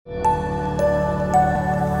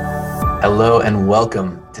Hello and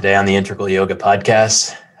welcome. Today on the Integral Yoga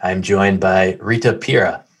Podcast, I'm joined by Rita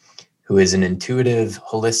Pira, who is an intuitive,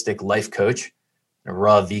 holistic life coach and a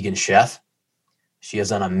raw vegan chef. She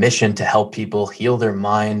is on a mission to help people heal their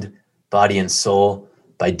mind, body, and soul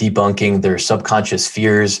by debunking their subconscious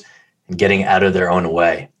fears and getting out of their own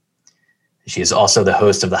way. She is also the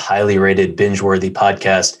host of the highly rated binge-worthy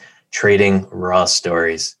podcast, Trading Raw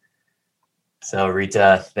Stories. So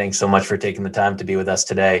Rita, thanks so much for taking the time to be with us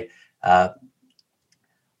today. I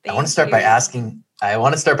want to start by asking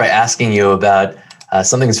you about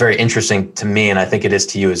something that's very interesting to me, and I think it is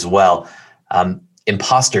to you as well.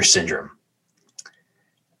 Imposter syndrome.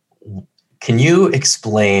 Can you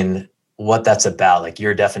explain what that's about? Like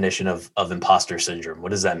your definition of imposter syndrome. What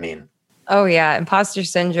does that mean? Oh yeah. Imposter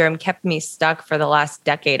syndrome kept me stuck for the last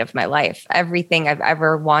decade of my life. Everything I've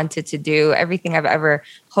ever wanted to do, everything I've ever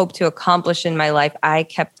hoped to accomplish in my life, I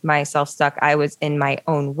kept myself stuck. I was in my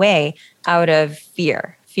own way out of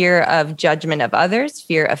fear of judgment of others,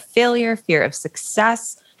 fear of failure, fear of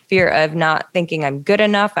success, fear of not thinking I'm good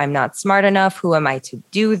enough. I'm not smart enough. Who am I to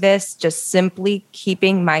do this? Just simply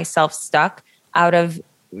keeping myself stuck out of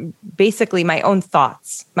basically my own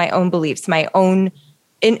thoughts, my own beliefs, my own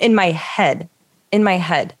in my head.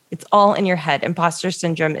 It's all in your head. Imposter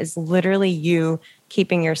syndrome is literally you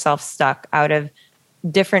keeping yourself stuck out of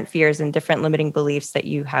different fears and different limiting beliefs that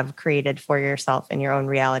you have created for yourself in your own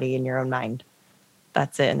reality, in your own mind.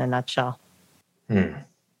 That's it in a nutshell.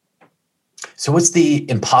 So what's the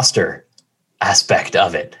imposter aspect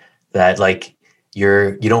of it? That like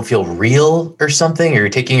you don't feel real or something, or you're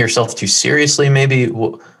taking yourself too seriously maybe?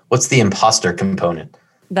 What's the imposter component?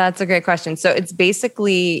 That's a great question. So it's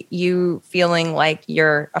basically you feeling like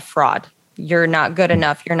you're a fraud. You're not good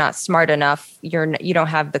enough. You're not smart enough. You don't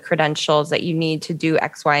have the credentials that you need to do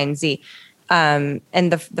X, Y, and Z. And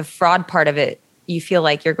the fraud part of it, you feel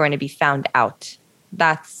like you're going to be found out.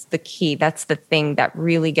 That's the key. That's the thing that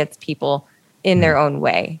really gets people in their own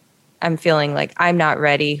way. I'm feeling like I'm not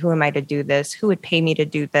ready. Who am I to do this? Who would pay me to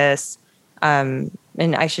do this? And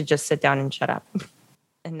I should just sit down and shut up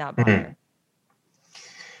and not bother.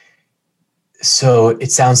 So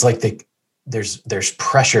it sounds like there's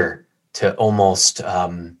pressure to almost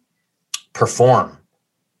perform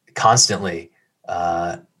constantly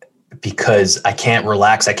because I can't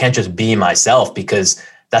relax. I can't just be myself because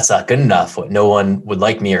that's not good enough. No one would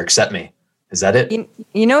like me or accept me. Is that it?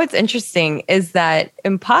 You know what's interesting is that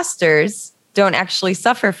imposters don't actually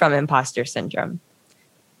suffer from imposter syndrome.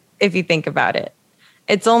 If you think about it,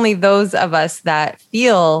 it's only those of us that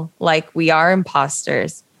feel like we are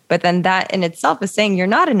imposters. But then that in itself is saying you're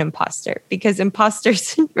not an imposter, because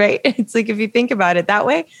imposters, right? It's like, if you think about it that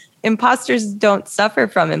way, imposters don't suffer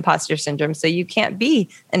from imposter syndrome. So you can't be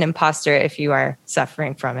an imposter if you are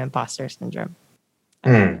suffering from imposter syndrome.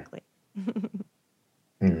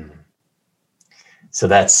 So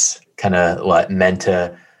that's kind of what meant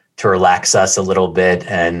to relax us a little bit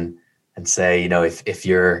and say, if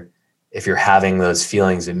you're having those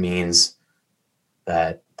feelings, it means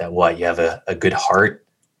that what you have a good heart.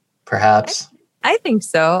 Perhaps? I think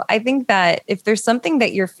so. I think that if there's something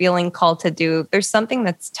that you're feeling called to do, there's something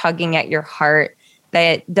that's tugging at your heart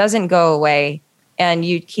that doesn't go away and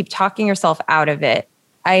you keep talking yourself out of it,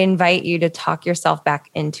 I invite you to talk yourself back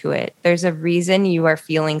into it. There's a reason you are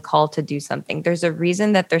feeling called to do something. There's a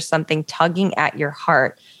reason that there's something tugging at your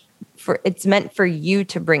heart. It's meant for you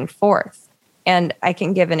to bring forth. And I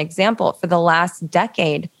can give an example. For the last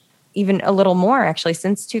decade, even a little more actually,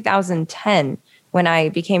 since 2010, when I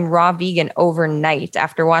became raw vegan overnight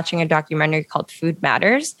after watching a documentary called Food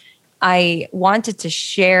Matters, I wanted to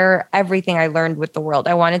share everything I learned with the world.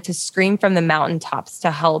 I wanted to scream from the mountaintops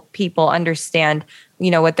to help people understand,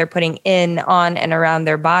 what they're putting in, on, and around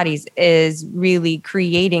their bodies is really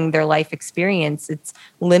creating their life experience. It's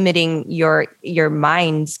limiting your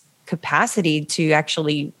mind's capacity to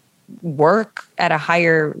actually work at a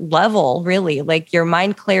higher level, really. Like your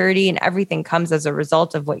mind clarity and everything comes as a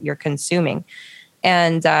result of what you're consuming.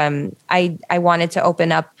 And I wanted to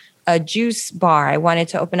open up a juice bar. I wanted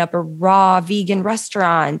to open up a raw vegan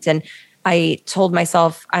restaurant. And I told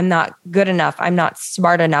myself, I'm not good enough. I'm not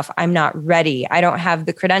smart enough. I'm not ready. I don't have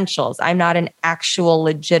the credentials. I'm not an actual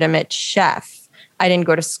legitimate chef. I didn't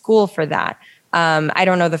go to school for that. I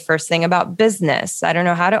don't know the first thing about business. I don't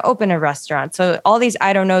know how to open a restaurant. So all these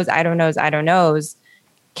I don't knows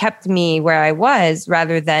kept me where I was,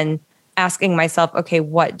 rather than asking myself, okay,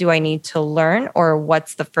 what do I need to learn, or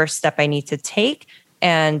what's the first step I need to take?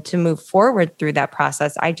 And to move forward through that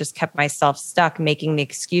process, I just kept myself stuck making the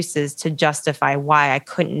excuses to justify why I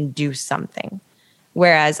couldn't do something.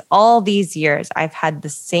 Whereas all these years, I've had the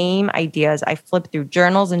same ideas. I flipped through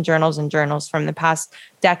journals and journals and journals from the past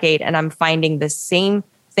decade, and I'm finding the same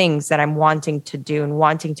things that I'm wanting to do and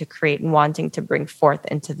wanting to create and wanting to bring forth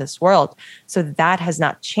into this world. So that has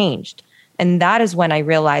not changed. And that is when I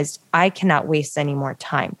realized I cannot waste any more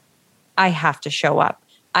time. I have to show up.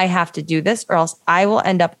 I have to do this, or else I will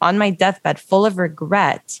end up on my deathbed full of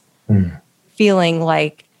regret, feeling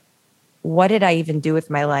like, what did I even do with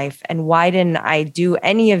my life? And why didn't I do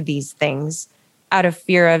any of these things, out of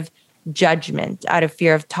fear of judgment, out of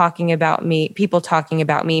fear of talking about me, people talking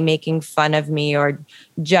about me, making fun of me or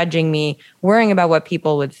judging me, worrying about what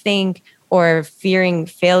people would think, or fearing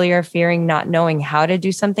failure, fearing not knowing how to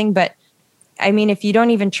do something. But I mean, if you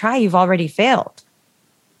don't even try, you've already failed.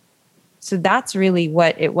 So that's really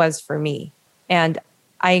what it was for me. And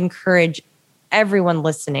I encourage everyone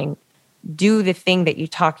listening, do the thing that you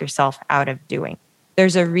talk yourself out of doing.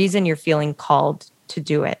 There's a reason you're feeling called to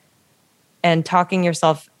do it. And talking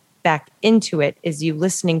yourself back into it is you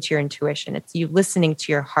listening to your intuition. It's you listening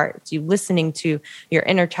to your heart. It's you listening to your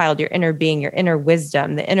inner child, your inner being, your inner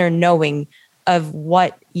wisdom, the inner knowing of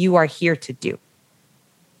what you are here to do.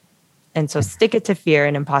 And so stick it to fear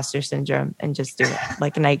and imposter syndrome and just do it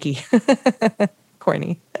like Nike.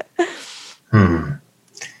 Corny.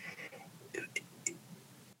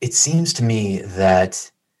 It seems to me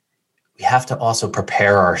that we have to also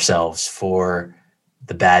prepare ourselves for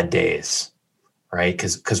the bad days, right?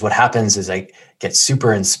 Because what happens is I get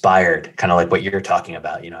super inspired, kind of like what you're talking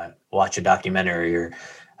about. You know, I watch a documentary or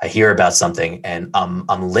I hear about something and I'm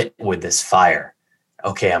lit with this fire.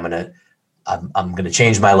 Okay, I'm gonna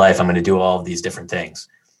change my life. I'm gonna do all of these different things.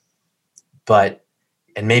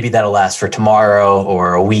 And maybe that'll last for tomorrow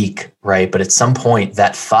or a week, right? But at some point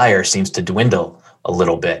that fire seems to dwindle a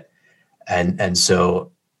little bit. And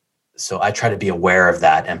so I try to be aware of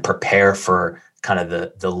that and prepare for kind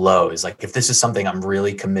of the lows. Like if this is something I'm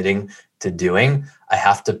really committing to doing, I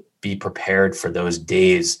have to be prepared for those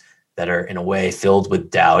days that are in a way filled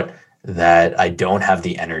with doubt, that I don't have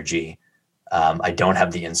the energy. I don't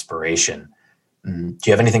have the inspiration. Do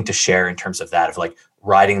you have anything to share in terms of that, of like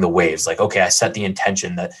riding the waves? Like, okay, I set the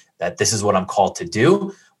intention that this is what I'm called to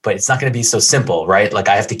do, but it's not going to be so simple, right? Like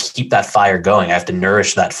I have to keep that fire going. I have to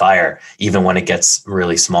nourish that fire, even when it gets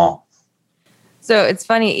really small. So it's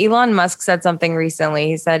funny. Elon Musk said something recently.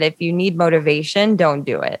 He said, if you need motivation, don't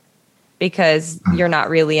do it, because you're not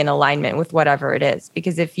really in alignment with whatever it is.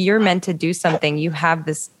 Because if you're meant to do something, you have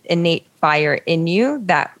this innate fire in you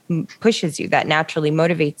that pushes you, that naturally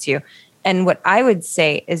motivates you. And what I would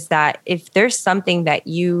say is that if there's something that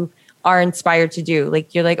you are inspired to do,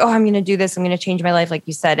 like you're like, oh, I'm going to do this, I'm going to change my life, like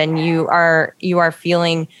you said, and you are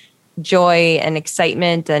feeling joy and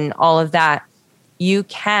excitement and all of that, you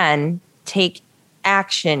can take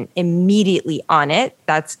action immediately on it.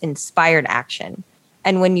 That's inspired action.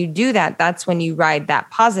 And when you do that, that's when you ride that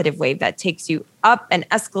positive wave that takes you up and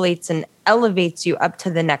escalates and elevates you up to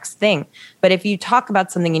the next thing. But if you talk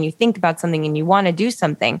about something and you think about something and you want to do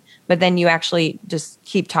something, but then you actually just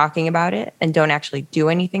keep talking about it and don't actually do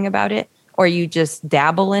anything about it, or you just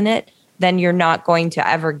dabble in it, then you're not going to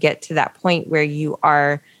ever get to that point where you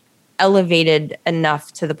are elevated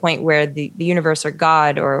enough to the point where the universe or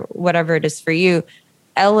God or whatever it is for you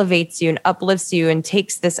elevates you and uplifts you and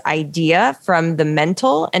takes this idea from the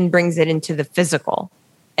mental and brings it into the physical,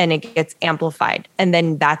 and it gets amplified. And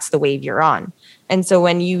then that's the wave you're on. And so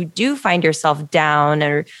when you do find yourself down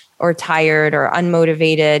or tired or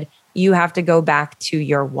unmotivated, you have to go back to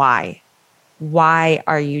your why. Why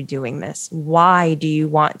are you doing this? Why do you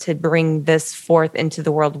want to bring this forth into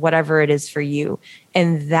the world, whatever it is for you?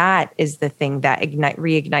 And that is the thing that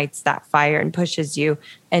reignites that fire and pushes you.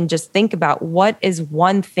 And just think about, what is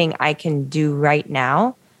one thing I can do right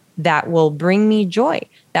now that will bring me joy,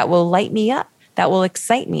 that will light me up, that will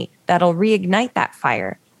excite me, that'll reignite that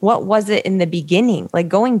fire. What was it in the beginning? Like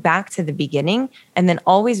going back to the beginning and then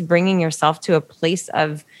always bringing yourself to a place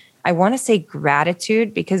of, I want to say,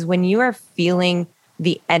 gratitude, because when you are feeling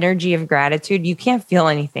the energy of gratitude, you can't feel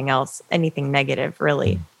anything else, anything negative,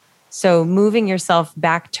 really. So moving yourself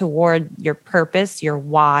back toward your purpose, your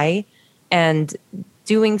why, and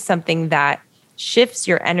doing something that shifts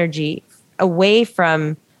your energy away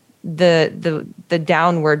from the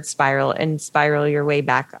downward spiral and spiral your way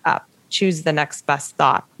back up. Choose the next best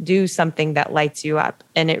thought. Do something that lights you up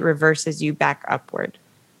and it reverses you back upward.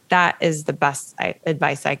 That is the best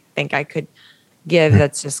advice I think I could give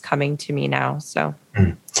that's just coming to me now. So,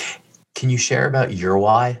 can you share about your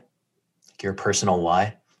why, your personal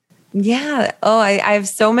why? Yeah. Oh, I have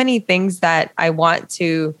so many things that I want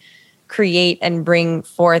to create and bring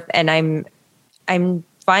forth, and I'm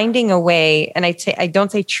finding a way, and I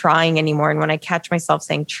don't say trying anymore. And when I catch myself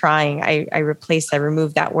saying trying, I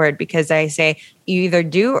remove that word, because I say you either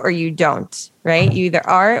do or you don't, right? You either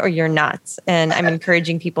are or you're not. And I'm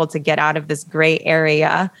encouraging people to get out of this gray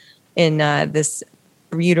area in this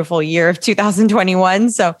beautiful year of 2021.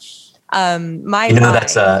 So my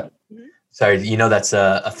that's that's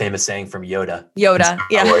a famous saying from Yoda.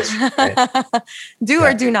 Yeah. Wars, right? Do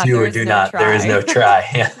or do not. Do or do not. There is no try.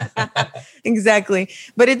 Yeah. Exactly.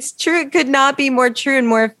 But it's true. It could not be more true and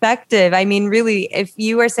more effective. I mean, really, if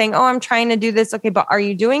you are saying, oh, I'm trying to do this. Okay, but are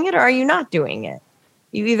you doing it or are you not doing it?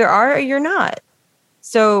 You either are or you're not.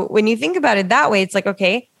 So when you think about it that way, it's like,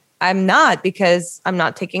 okay, I'm not, because I'm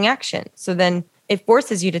not taking action. So then it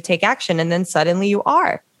forces you to take action, and then suddenly you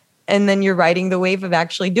are. And then you're riding the wave of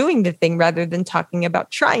actually doing the thing rather than talking about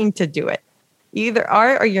trying to do it. You either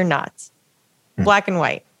are or you're not. Black and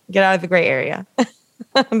white. Get out of the gray area.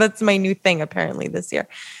 That's my new thing apparently this year.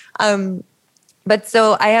 But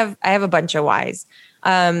so I have a bunch of whys.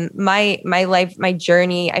 My life, my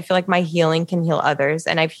journey, I feel like my healing can heal others,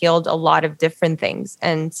 and I've healed a lot of different things.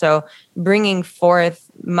 And so bringing forth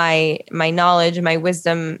my knowledge, my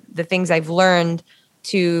wisdom, the things I've learned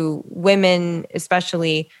to women,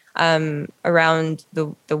 especially around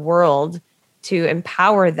the world, to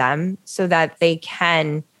empower them so that they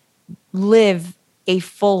can live a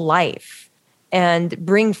full life and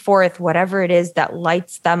bring forth whatever it is that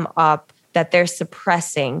lights them up, that they're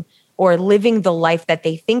suppressing, or living the life that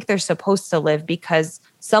they think they're supposed to live because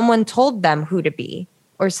someone told them who to be,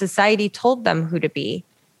 or society told them who to be.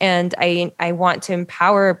 And I want to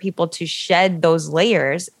empower people to shed those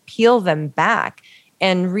layers, peel them back,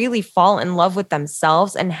 and really fall in love with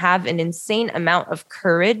themselves and have an insane amount of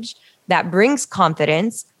courage that brings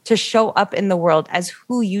confidence to show up in the world as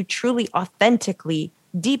who you truly, authentically,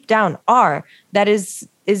 deep down are, that is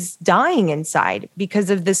dying inside because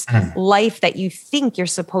of this life that you think you're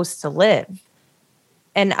supposed to live.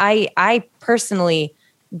 And I personally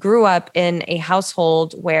grew up in a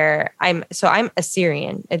household where I'm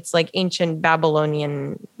Assyrian. It's like ancient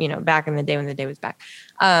Babylonian, back in the day when the day was back.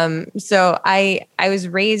 So I was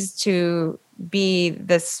raised to be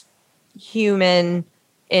this human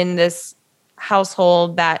in this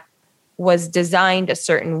household that was designed a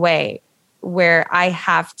certain way, where I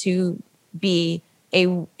have to be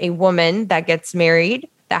a woman that gets married,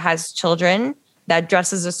 that has children, that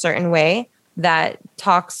dresses a certain way, that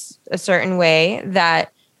talks a certain way,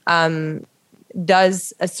 that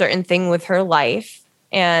does a certain thing with her life,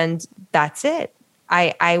 and that's it.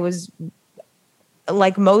 I was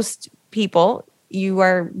like most people, you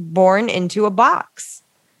are born into a box,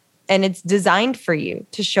 and it's designed for you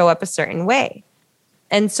to show up a certain way.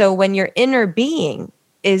 And so when your inner being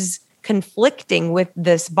is conflicting with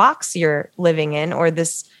this box you're living in, or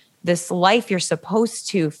this life you're supposed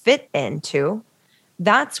to fit into,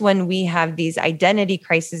 that's when we have these identity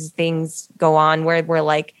crisis things go on, where we're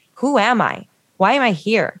like, who am I? Why am I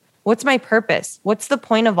here? What's my purpose? What's the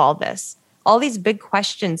point of all this? All these big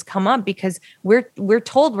questions come up because we're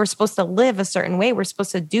told we're supposed to live a certain way. We're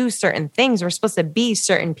supposed to do certain things. We're supposed to be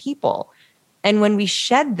certain people. And when we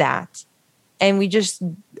shed that, and we just,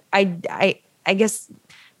 I guess,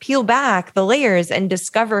 peel back the layers and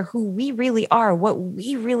discover who we really are, what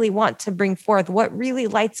we really want to bring forth, what really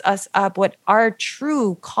lights us up, what our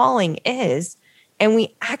true calling is. And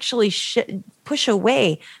we actually push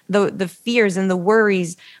away the fears and the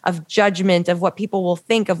worries of judgment, of what people will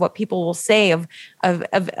think, of what people will say, of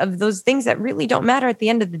those things that really don't matter at the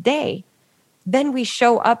end of the day. Then we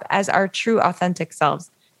show up as our true, authentic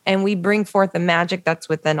selves, and we bring forth the magic that's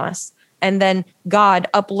within us. And then God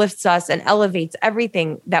uplifts us and elevates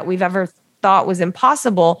everything that we've ever thought was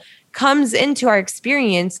impossible, comes into our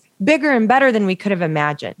experience bigger and better than we could have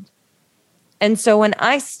imagined. And so when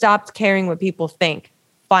I stopped caring what people think,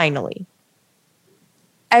 finally,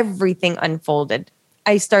 everything unfolded.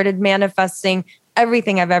 I started manifesting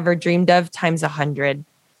everything I've ever dreamed of times 100,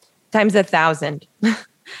 times 1,000.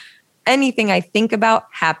 Anything I think about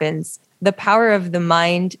happens. The power of the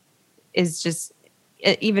mind is just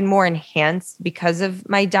even more enhanced because of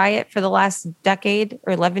my diet for the last decade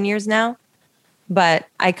or 11 years now. But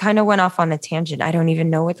I kind of went off on a tangent. I don't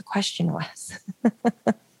even know what the question was.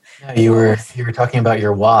 Yeah, you were talking about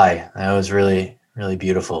your why. That was really, really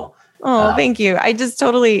beautiful. Oh, thank you. I just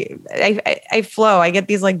totally, I flow. I get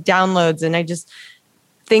these like downloads, and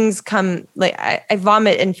things come, like I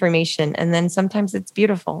vomit information, and then sometimes it's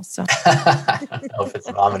beautiful. So I don't know if it's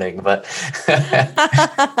vomiting, but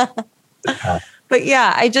but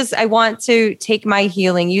yeah, I want to take my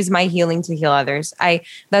healing, use my healing to heal others.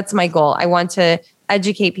 That's my goal. I want to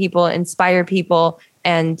educate people, inspire people,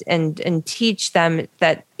 and teach them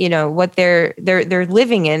that, you know, what they're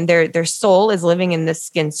living in, their soul is living in this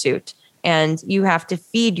skin suit, and you have to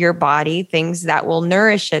feed your body things that will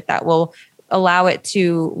nourish it, that will allow it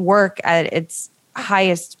to work at its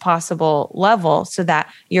highest possible level, so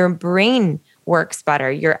that your brain works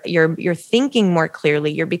better. You're thinking more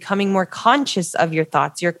clearly. You're becoming more conscious of your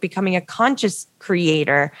thoughts. You're becoming a conscious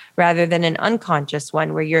creator rather than an unconscious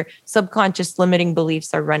one, where your subconscious limiting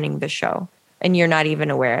beliefs are running the show and you're not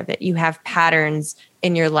even aware of it. You have patterns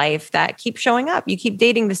in your life that keep showing up. You keep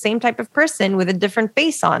dating the same type of person with a different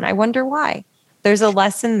face on. I wonder why. There's a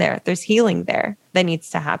lesson there. There's healing there that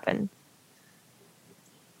needs to happen.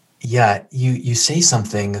 Yeah, you say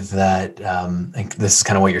something that and this is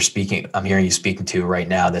kind of what I'm hearing you speaking to right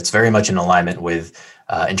now, that's very much in alignment with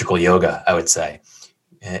integral yoga, I would say.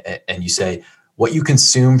 And you say, what you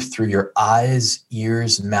consume through your eyes,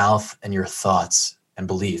 ears, mouth, and your thoughts and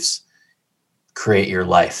beliefs create your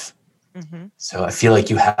life. Mm-hmm. So I feel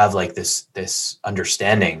like you have like this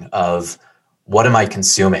understanding of, what am I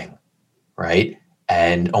consuming, right?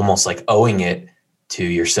 And almost like owing it to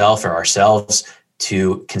yourself or ourselves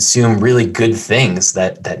to consume really good things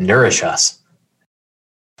that nourish us.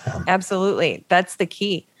 Absolutely. That's the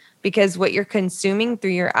key, because what you're consuming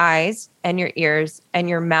through your eyes and your ears and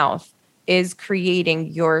your mouth is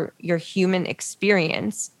creating your human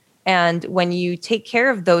experience. And when you take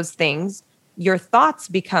care of those things, your thoughts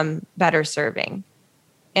become better serving.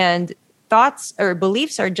 And thoughts or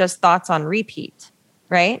beliefs are just thoughts on repeat,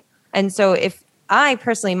 right? And so if I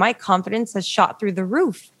personally, my confidence has shot through the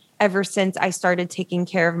roof ever since I started taking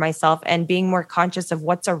care of myself and being more conscious of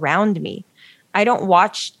what's around me. I don't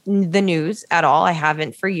watch the news at all. I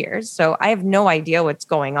haven't for years. So I have no idea what's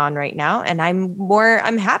going on right now. And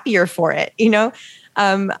I'm happier for it. You know,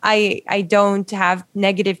 I don't have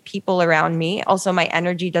negative people around me. Also, my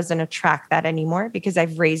energy doesn't attract that anymore because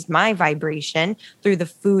I've raised my vibration through the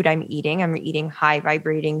food I'm eating. I'm eating high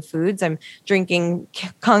vibrating foods. I'm drinking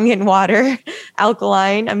Kangen water,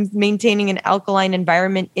 alkaline. I'm maintaining an alkaline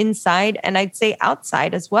environment inside, and I'd say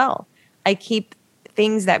outside as well. I keep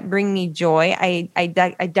things that bring me joy.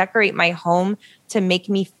 I decorate my home to make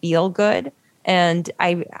me feel good. And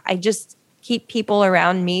I just keep people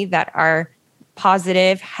around me that are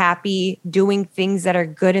positive, happy, doing things that are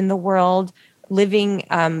good in the world, living,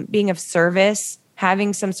 being of service,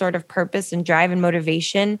 having some sort of purpose and drive and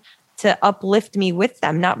motivation to uplift me with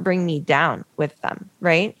them, not bring me down with them.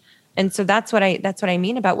 Right. And so that's what I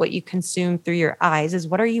mean about what you consume through your eyes is,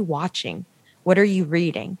 what are you watching? What are you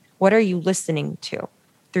reading? What are you listening to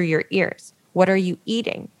through your ears? What are you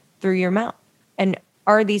eating through your mouth? And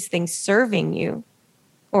are these things serving you,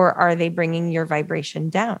 or are they bringing your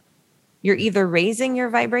vibration down? You're either raising your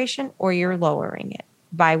vibration or you're lowering it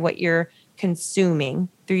by what you're consuming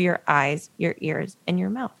through your eyes, your ears, and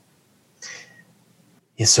your mouth.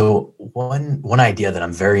 Yeah. So one idea that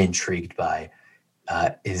I'm very intrigued by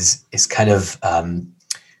is kind of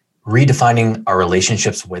redefining our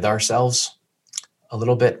relationships with ourselves a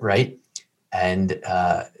little bit, right? And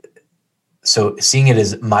so seeing it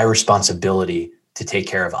as my responsibility to take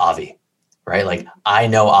care of Avi, right? Like, I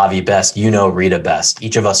know Avi best, you know Rita best.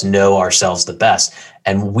 Each of us know ourselves the best,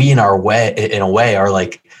 and we in a way are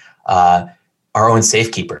like our own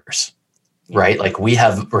safekeepers, right? Like you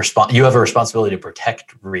have a responsibility to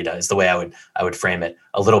protect Rita, is the way I would frame it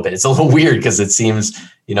a little bit. It's a little weird because it seems,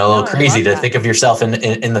 a little crazy to think of yourself in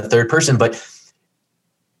the third person, but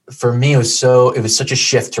for me, it was such a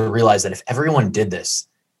shift to realize that if everyone did this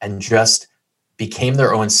and just became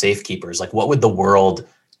their own safekeepers, like, what would the world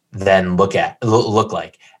then look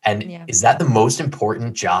like? And is that the most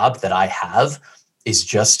important job that I have, is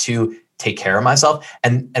just to take care of myself?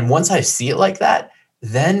 And once I see it like that,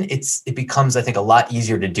 then it becomes, I think, a lot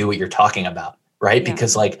easier to do what you're talking about, right? Yeah.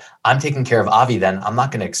 Because like, I'm taking care of Avi, then I'm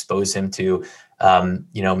not going to expose him to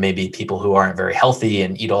maybe people who aren't very healthy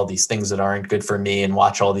and eat all these things that aren't good for me and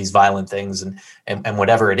watch all these violent things and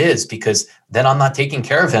whatever it is, because then I'm not taking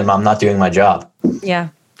care of him. I'm not doing my job. Yeah,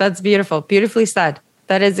 that's beautiful. Beautifully said.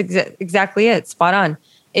 That is exactly it. Spot on.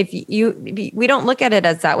 We don't look at it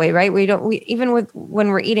as that way, right? Even when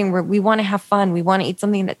we're eating, we want to have fun. We want to eat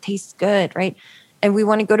something that tastes good, right? And we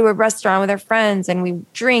want to go to a restaurant with our friends and we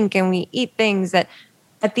drink and we eat things that,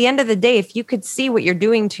 at the end of the day, if you could see what you're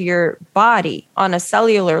doing to your body on a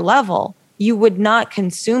cellular level, you would not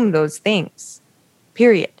consume those things,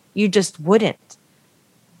 period. You just wouldn't.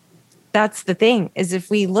 That's the thing, is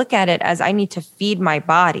if we look at it as, I need to feed my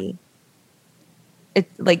body.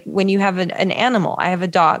 It's like when you have an animal. I have a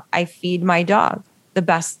dog. I feed my dog the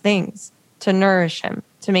best things to nourish him,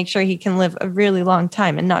 to make sure he can live a really long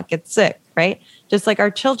time and not get sick, right? Just like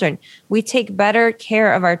our children, we take better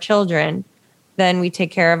care of our children than we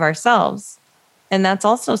take care of ourselves. And that's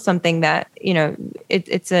also something that,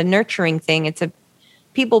 it's a nurturing thing. It's a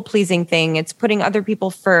people pleasing thing. It's putting other people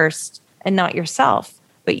first and not yourself.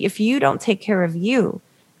 But if you don't take care of you,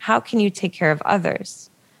 how can you take care of others?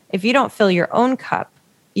 If you don't fill your own cup,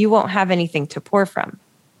 you won't have anything to pour from.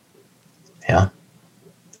 Yeah.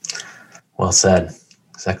 Well said.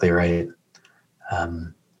 Exactly right. I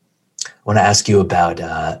want to ask you about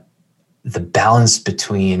the balance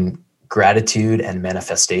between gratitude and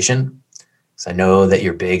manifestation. So I know that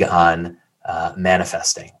you're big on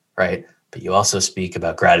manifesting, right? But you also speak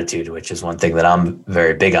about gratitude, which is one thing that I'm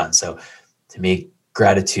very big on. So to me,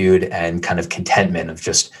 gratitude and kind of contentment of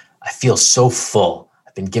just, I feel so full.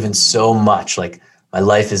 I've been given so much. Like my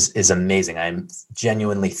life is amazing. I'm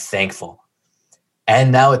genuinely thankful.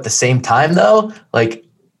 And now at the same time though, like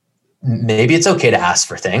maybe it's okay to ask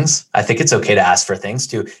for things. I think it's okay to ask for things,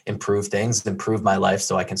 to improve things, improve my life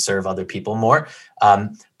so I can serve other people more.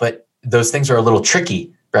 But those things are a little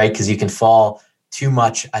tricky, right? Because you can fall too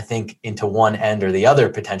much, I think, into one end or the other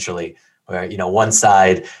potentially, where, one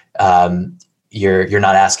side, you're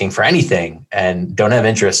not asking for anything and don't have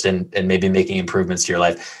interest in maybe making improvements to your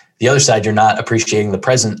life. The other side, you're not appreciating the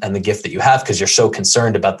present and the gift that you have because you're so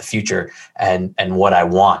concerned about the future and what I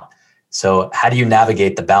want. So how do you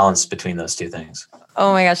navigate the balance between those two things?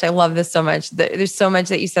 Oh my gosh, I love this so much. There's so much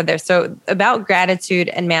that you said there. So about gratitude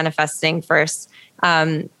and manifesting first,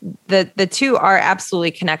 the two are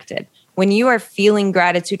absolutely connected. When you are feeling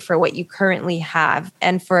gratitude for what you currently have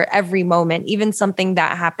and for every moment, even something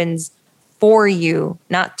that happens for you,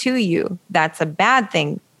 not to you, that's a bad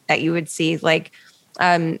thing that you would see. Like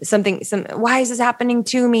why is this happening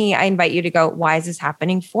to me? I invite you to go, why is this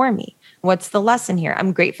happening for me? What's the lesson here?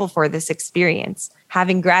 I'm grateful for this experience.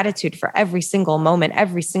 Having gratitude for every single moment,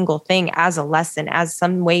 every single thing as a lesson, as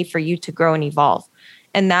some way for you to grow and evolve.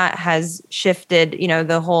 And that has shifted,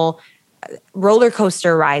 the whole roller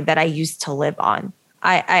coaster ride that I used to live on.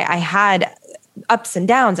 I had ups and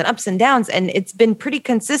downs, and it's been pretty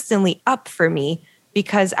consistently up for me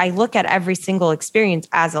because I look at every single experience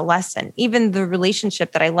as a lesson. Even the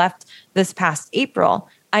relationship that I left this past April,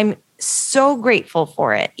 I'm so grateful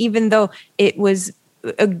for it, even though it was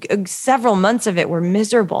several months of it were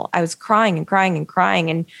miserable. I was crying and crying and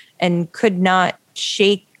crying and could not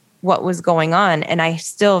shake what was going on. And I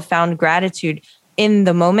still found gratitude in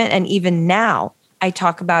the moment. And even now, I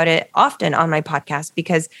talk about it often on my podcast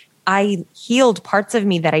because I healed parts of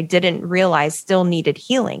me that I didn't realize still needed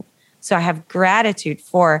healing. So I have gratitude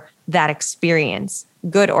for that experience,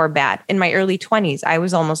 good or bad. In my early 20s, I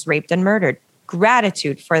was almost raped and murdered.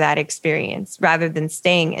 Gratitude for that experience rather than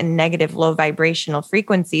staying in negative, low vibrational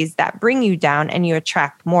frequencies that bring you down and you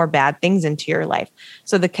attract more bad things into your life.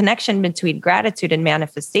 So the connection between gratitude and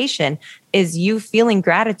manifestation is you feeling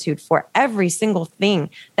gratitude for every single thing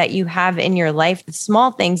that you have in your life, the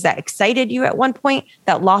small things that excited you at one point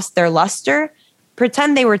that lost their luster.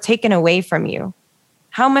 Pretend they were taken away from you.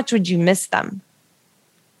 How much would you miss them?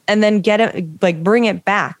 And then bring it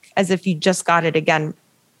back as if you just got it again.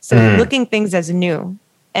 So looking things as new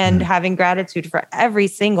and having gratitude for every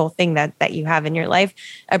single thing that you have in your life,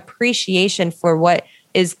 appreciation for what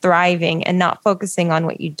is thriving and not focusing on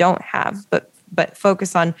what you don't have, but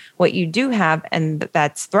focus on what you do have and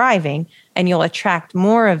that's thriving, and you'll attract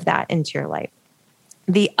more of that into your life.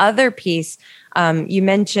 The other piece, you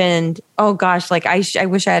mentioned, oh gosh, like I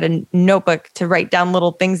wish I had a notebook to write down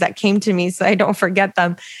little things that came to me so I don't forget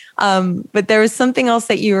them. But there was something else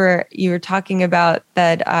that you were talking about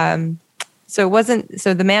that. So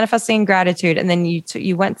the manifesting gratitude, and then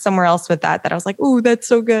you went somewhere else with that I was like, oh, that's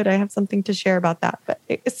so good. I have something to share about that, but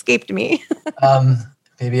it escaped me.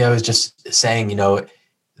 Maybe I was just saying,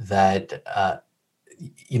 that,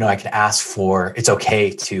 I can ask for, it's okay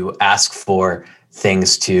to ask for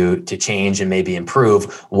things to change and maybe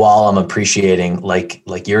improve while I'm appreciating, like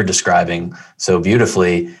you're describing so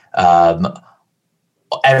beautifully,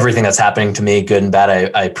 everything that's happening to me, good and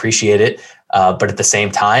bad. I appreciate it. But at the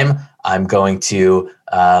same time, I'm going to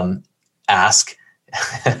ask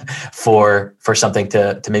for something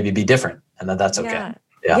to maybe be different, and that's okay.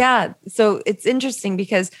 Yeah. So it's interesting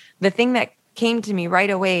because the thing that came to me right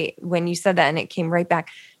away when you said that, and it came right back,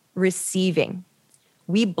 receiving.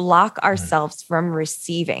 We block ourselves from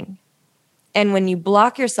receiving. And when you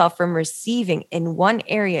block yourself from receiving in one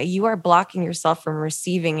area, you are blocking yourself from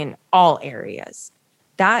receiving in all areas.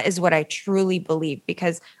 That is what I truly believe,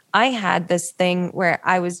 because I had this thing where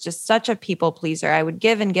I was just such a people pleaser. I would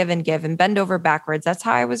give and give and give and bend over backwards. That's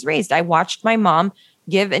how I was raised. I watched my mom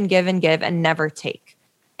give and give and give and never take.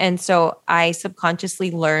 And so I subconsciously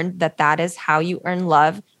learned that that is how you earn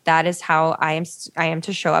love. That is how I am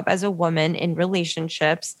to show up as a woman in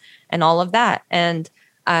relationships and all of that. And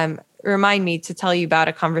remind me to tell you about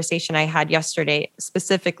a conversation I had yesterday,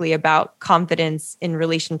 specifically about confidence in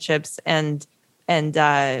relationships and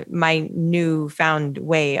my newfound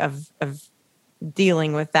way of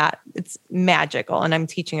dealing with that. It's magical, and I'm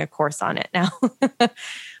teaching a course on it now.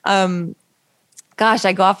 Gosh,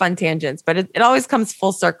 I go off on tangents, but it always comes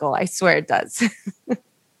full circle. I swear it does.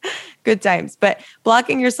 Good times. But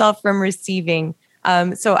blocking yourself from receiving.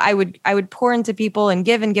 So I would pour into people and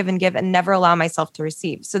give and give and give and never allow myself to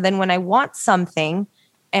receive. So then when I want something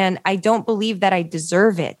and I don't believe that I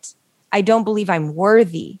deserve it, I don't believe I'm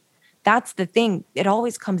worthy. That's the thing. It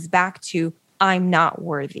always comes back to I'm not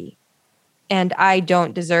worthy and I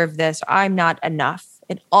don't deserve this. I'm not enough.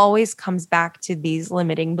 It always comes back to these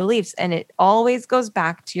limiting beliefs, and it always goes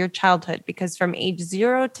back to your childhood, because from age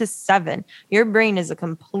 0 to 7, your brain is a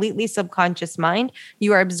completely subconscious mind.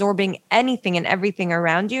 You are absorbing anything and everything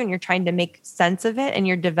around you, and you're trying to make sense of it, and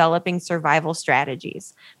you're developing survival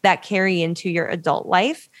strategies that carry into your adult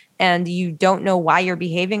life. And you don't know why you're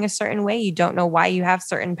behaving a certain way. You don't know why you have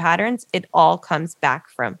certain patterns. It all comes back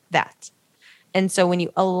from that. And so when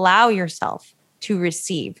you allow yourself to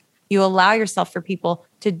receive, you allow yourself for people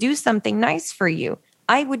to do something nice for you.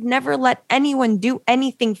 I would never let anyone do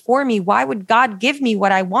anything for me. Why would God give me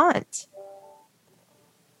what I want?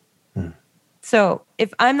 So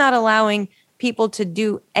if I'm not allowing people to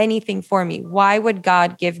do anything for me, why would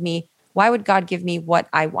God give me what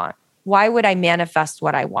I want? Why would I manifest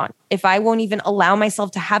what I want if I won't even allow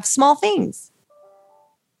myself to have small things?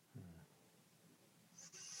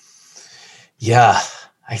 Yeah,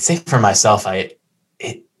 I think for myself, I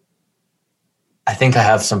think I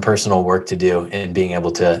have some personal work to do in being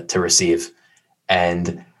able to receive.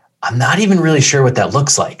 And I'm not even really sure what that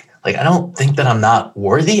looks like. Like, I don't think that I'm not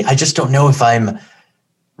worthy. I just don't know if I'm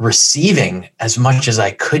receiving as much as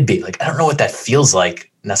I could be. Like, I don't know what that feels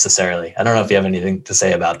like necessarily. I don't know if you have anything to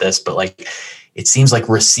say about this, but like, it seems like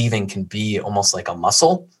receiving can be almost like a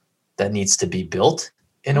muscle that needs to be built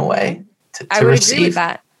in a way to I would receive. agree with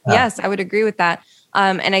that. Yes, I would agree with that.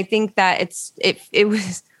 And I think that it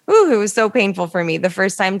was so painful for me the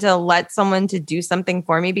first time to let someone to do something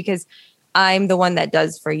for me, because I'm the one that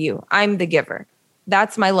does for you. I'm the giver.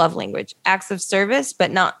 That's my love language, acts of service, but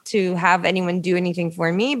not to have anyone do anything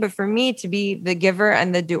for me, but for me to be the giver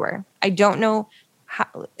and the doer. I don't know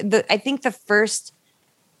how. I think the first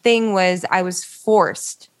thing was I was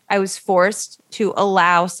forced to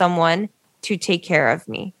allow someone to take care of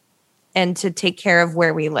me and to take care of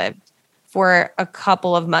where we lived for a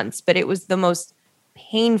couple of months. But it was the most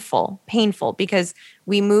painful, because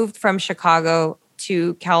we moved from Chicago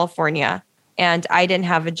to California and I didn't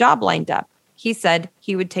have a job lined up. He said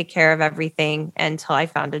he would take care of everything until I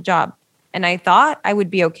found a job. And I thought I would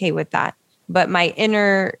be okay with that. But my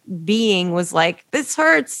inner being was like, this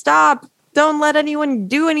hurts, stop. Don't let anyone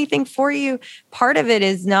do anything for you. Part of it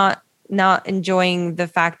is not enjoying the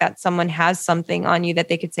fact that someone has something on you that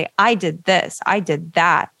they could say, I did this, I did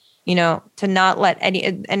that. To not let and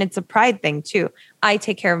it's a pride thing too. I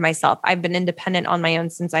take care of myself. I've been independent on my own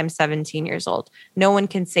since I'm 17 years old. No one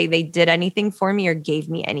can say they did anything for me or gave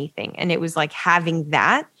me anything. And it was like having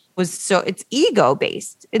that was it's ego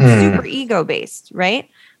based. It's super ego based, right?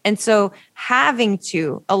 And so having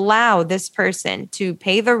to allow this person to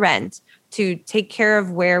pay the rent, to take care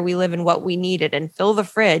of where we live and what we needed and fill the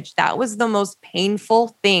fridge, that was the most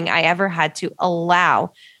painful thing I ever had to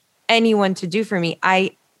allow anyone to do for me.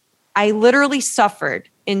 I literally suffered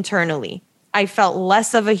internally. I felt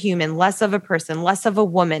less of a human, less of a person, less of a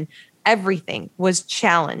woman. Everything was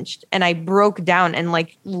challenged. And I broke down and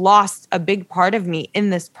lost a big part of me in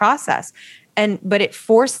this process. But it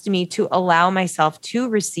forced me to allow myself to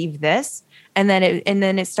receive this. And then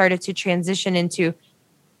it started to transition into,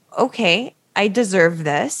 okay, I deserve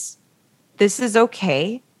this. This is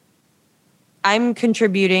okay. I'm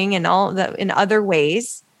contributing in other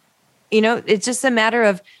ways. It's just a matter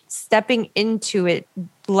of stepping into it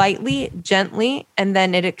lightly, gently, and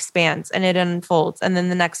then it expands and it unfolds. And then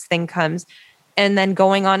the next thing comes. And then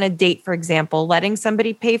going on a date, for example, letting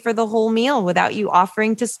somebody pay for the whole meal without you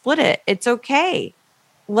offering to split it. It's okay.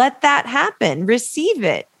 Let that happen. Receive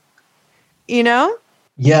it.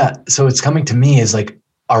 Yeah. So it's coming to me is like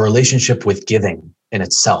our relationship with giving in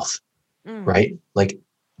itself, right? Like,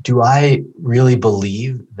 do I really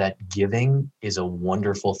believe that giving is a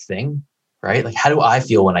wonderful thing, right? Like, how do I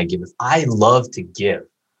feel when I give? If I love to give,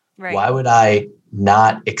 right, why would I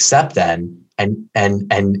not accept then and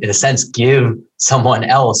in a sense give someone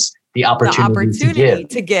else the the opportunity opportunity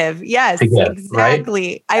to give. Yes, to give, right?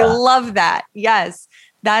 exactly. I love that. Yes,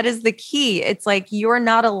 that is the key. It's like you're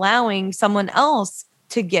not allowing someone else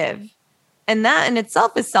to give. And that in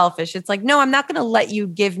itself is selfish. It's like, no, I'm not going to let you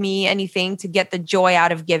give me anything to get the joy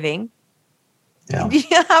out of giving. Yeah.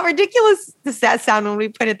 How ridiculous does that sound when we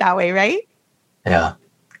put it that way, right? Yeah.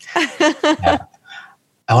 Yeah.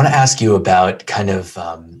 I want to ask you about kind of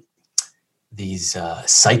these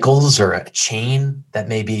cycles or a chain that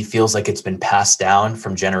maybe feels like it's been passed down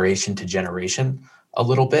from generation to generation a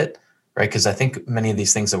little bit, right? Because I think many of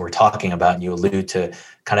these things that we're talking about, and you allude to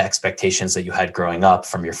kind of expectations that you had growing up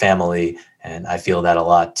from your family, and I feel that a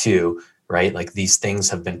lot too, right? Like these things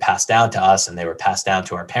have been passed down to us, and they were passed down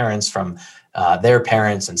to our parents from their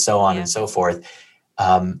parents, and so on and so forth.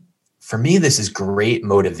 For me, this is great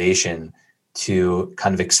motivation to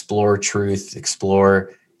kind of explore truth,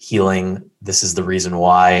 explore healing. This is the reason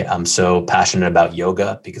why I'm so passionate about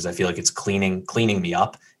yoga, because I feel like it's cleaning me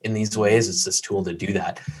up in these ways. It's this tool to do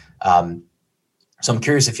that. So I'm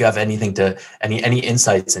curious if you have anything to any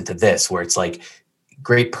insights into this, where it's like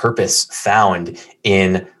great purpose found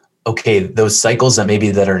in, okay, those cycles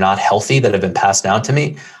that are not healthy that have been passed down to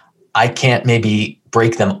me. I can't maybe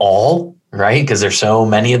break them all, right? Because there's so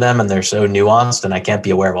many of them and they're so nuanced and I can't be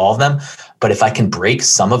aware of all of them. But if I can break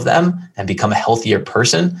some of them and become a healthier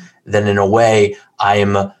person, then in a way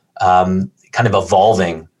I'm kind of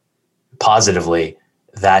evolving positively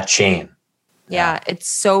that chain. Yeah, it's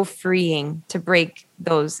so freeing to break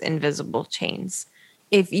those invisible chains.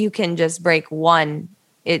 If you can just break one,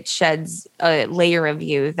 it sheds a layer of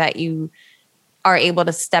you that you are able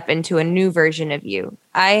to step into a new version of you.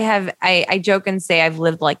 I joke and say I've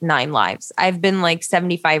lived like 9 lives. I've been like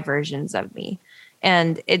 75 versions of me.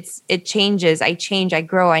 And it changes. I change, I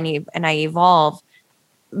grow, and I evolve.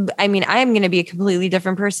 I mean, I am going to be a completely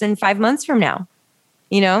different person 5 months from now.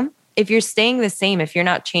 You know, if you're staying the same, if you're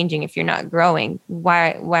not changing, if you're not growing,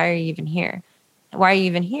 why are you even here? Why are you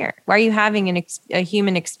even here? Why are you having a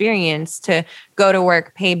human experience to go to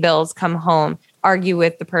work, pay bills, come home, argue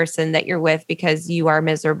with the person that you're with because you are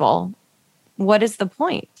miserable? What is the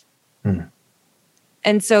point?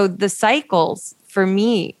 And so the cycles for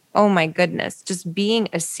me, oh my goodness, just being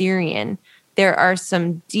a Syrian, there are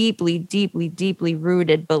some deeply, deeply, deeply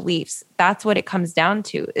rooted beliefs. That's what it comes down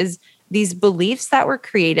to, is these beliefs that were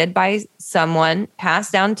created by someone,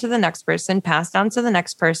 passed down to the next person, passed down to the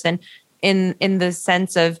next person, in the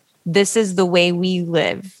sense of this is the way we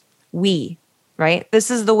live. Right?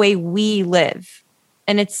 This is the way we live.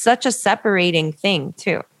 And it's such a separating thing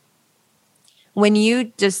too. When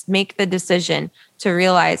you just make the decision to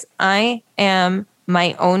realize I am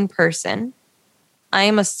my own person, I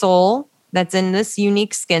am a soul that's in this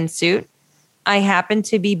unique skin suit. I happen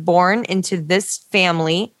to be born into this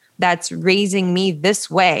family that's raising me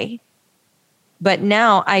this way. But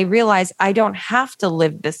now I realize I don't have to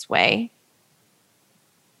live this way.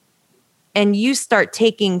 And you start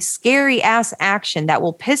taking scary ass action that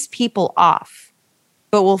will piss people off,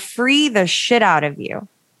 but will free the shit out of you.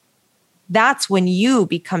 That's when you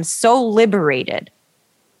become so liberated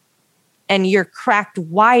and you're cracked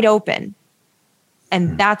wide open.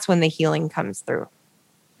 And that's when the healing comes through.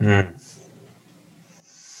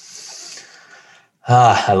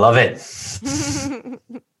 I love it.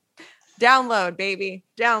 Download, baby.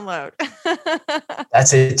 Download.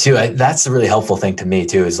 That's it too. That's the really helpful thing to me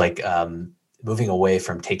too, is like moving away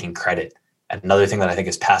from taking credit. And another thing that I think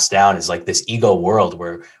is passed down is like this ego world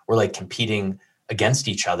where we're like competing against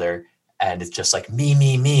each other. And it's just like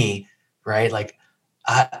me, right? Like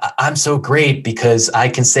I'm so great because I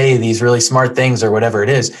can say these really smart things or whatever it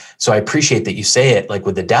is. So I appreciate that you say it like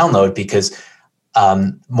with the download, because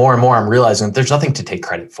more and more I'm realizing that there's nothing to take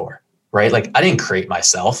credit for, right? Like I didn't create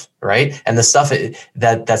myself, right? And the stuff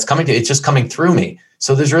that's coming to, it's just coming through me.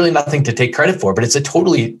 So there's really nothing to take credit for, but it's a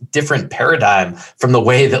totally different paradigm from the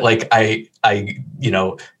way that like I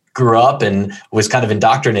grew up and was kind of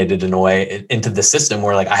indoctrinated in a way into the system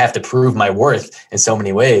where like I have to prove my worth in so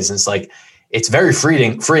many ways. And it's like, it's very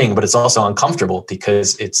freeing, but it's also uncomfortable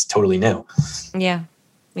because it's totally new. Yeah.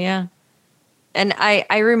 Yeah. And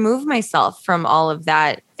I remove myself from all of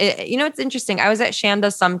that. It's interesting. I was at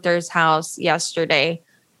Shanda Sumter's house yesterday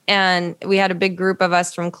and we had a big group of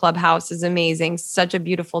us from Clubhouse. Is amazing. Such a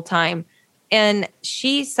beautiful time. And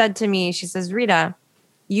she said to me, she says, Rita,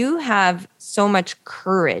 you have so much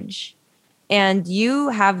courage and you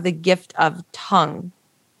have the gift of tongue.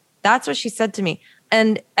 That's what she said to me.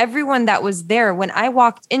 And everyone that was there, when I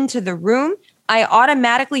walked into the room, I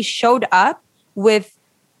automatically showed up with,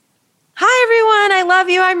 hi, everyone. I love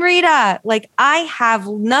you. I'm Rita. Like I have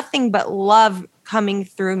nothing but love coming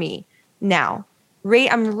through me now.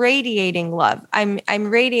 I'm radiating love. I'm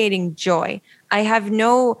radiating joy. I have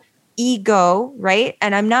no ego, right?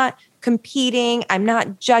 And I'm not competing. I'm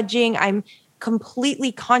not judging. I'm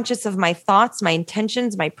completely conscious of my thoughts, my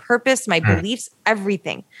intentions, my purpose, my beliefs,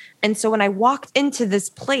 everything. And so when I walked into this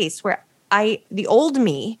place where the old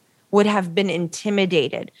me would have been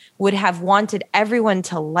intimidated, would have wanted everyone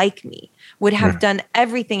to like me, would have done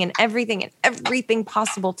everything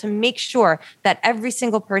possible to make sure that every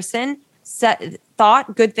single person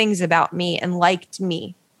thought good things about me and liked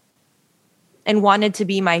me and wanted to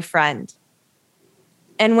be my friend.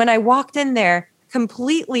 And when I walked in there,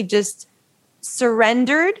 completely just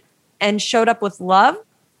surrendered and showed up with love,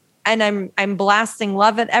 and I'm blasting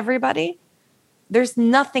love at everybody, there's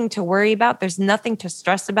nothing to worry about. There's nothing to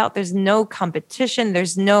stress about. There's no competition.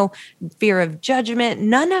 There's no fear of judgment,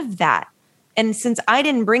 none of that. And since I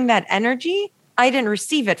didn't bring that energy, I didn't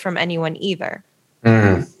receive it from anyone either.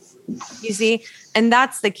 You see? And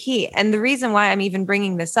that's the key. And the reason why I'm even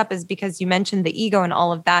bringing this up is because you mentioned the ego and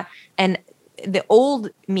all of that. And the old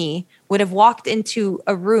me would have walked into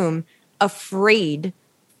a room afraid,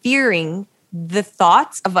 fearing the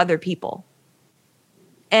thoughts of other people.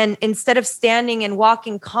 And instead of standing and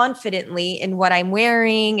walking confidently in what I'm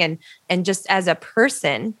wearing and just as a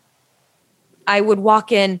person, I would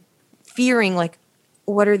walk in fearing, like,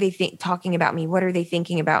 what are they talking about me? What are they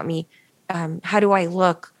thinking about me? How do I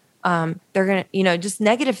look? They're going to, just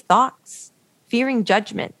negative thoughts, fearing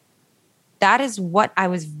judgment. That is what I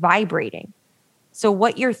was vibrating. So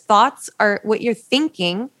what your thoughts are, what you're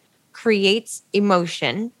thinking creates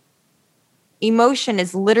emotion. Emotion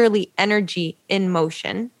is literally energy in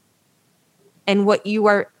motion. And what you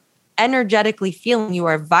are energetically feeling, you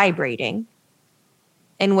are vibrating.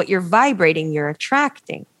 And what you're vibrating, you're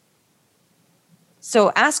attracting.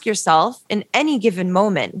 So ask yourself in any given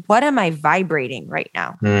moment, what am I vibrating right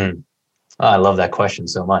now? Oh, I love that question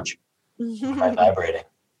so much. What am I vibrating?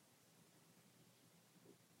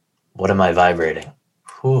 What am I vibrating?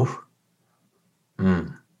 Whew.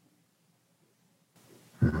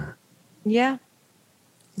 Yeah,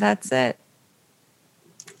 that's it.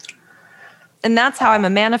 And that's how I'm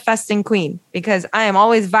a manifesting queen, because I am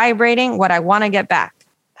always vibrating what I want to get back.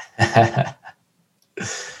 I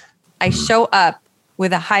show up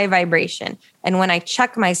with a high vibration. And when I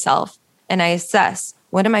check myself and I assess,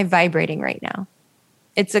 what am I vibrating right now?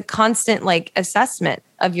 It's a constant assessment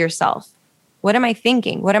of yourself. What am I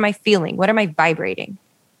thinking? What am I feeling? What am I vibrating?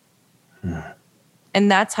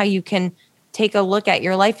 And that's how you can take a look at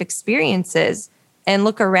your life experiences and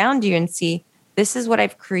look around you and see, this is what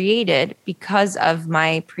I've created because of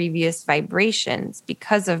my previous vibrations,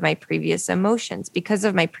 because of my previous emotions, because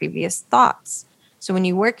of my previous thoughts. So when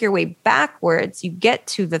you work your way backwards, you get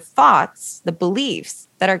to the thoughts, the beliefs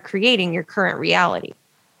that are creating your current reality.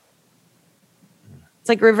 It's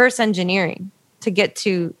like reverse engineering to get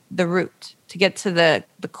to the root, to get to the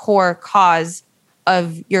core cause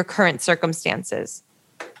of your current circumstances.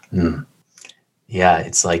 Yeah,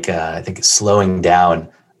 it's like, I think it's slowing down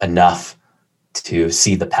enough to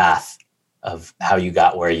see the path of how you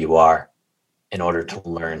got where you are in order to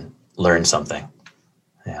learn something.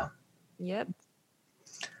 Yeah. Yep.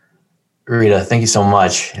 Rita, thank you so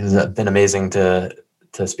much. It's been amazing to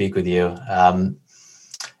speak with you.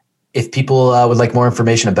 If people would like more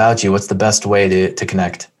information about you, what's the best way to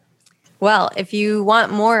connect? Well, if you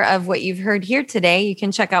want more of what you've heard here today, you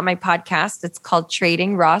can check out my podcast. It's called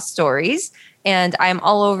Trading Raw Stories. And I'm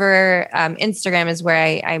all over Instagram is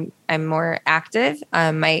where I'm more active.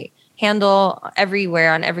 My handle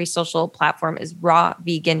everywhere on every social platform is Raw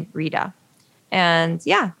Vegan Rita. And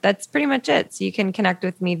yeah, that's pretty much it. So you can connect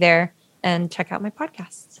with me there and check out my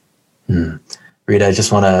podcasts. Rita, I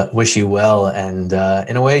just want to wish you well and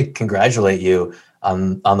in a way, congratulate you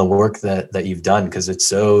on the work that you've done, because it's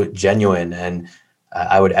so genuine. And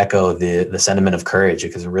I would echo the sentiment of courage,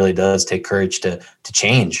 because it really does take courage to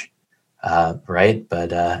change. Right.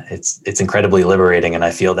 But it's incredibly liberating. And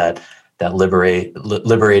I feel that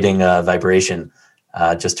liberating vibration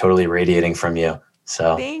just totally radiating from you.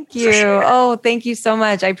 So thank you. Sure. Oh, thank you so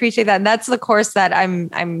much. I appreciate that. And that's the course that I'm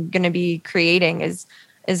going to be creating is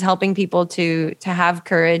helping people to have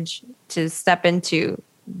courage to step into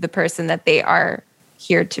the person that they are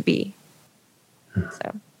here to be.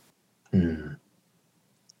 So.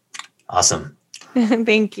 Awesome.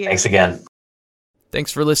 Thank you. Thanks again.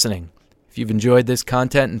 Thanks for listening. If you've enjoyed this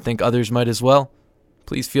content and think others might as well,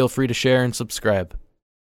 please feel free to share and subscribe.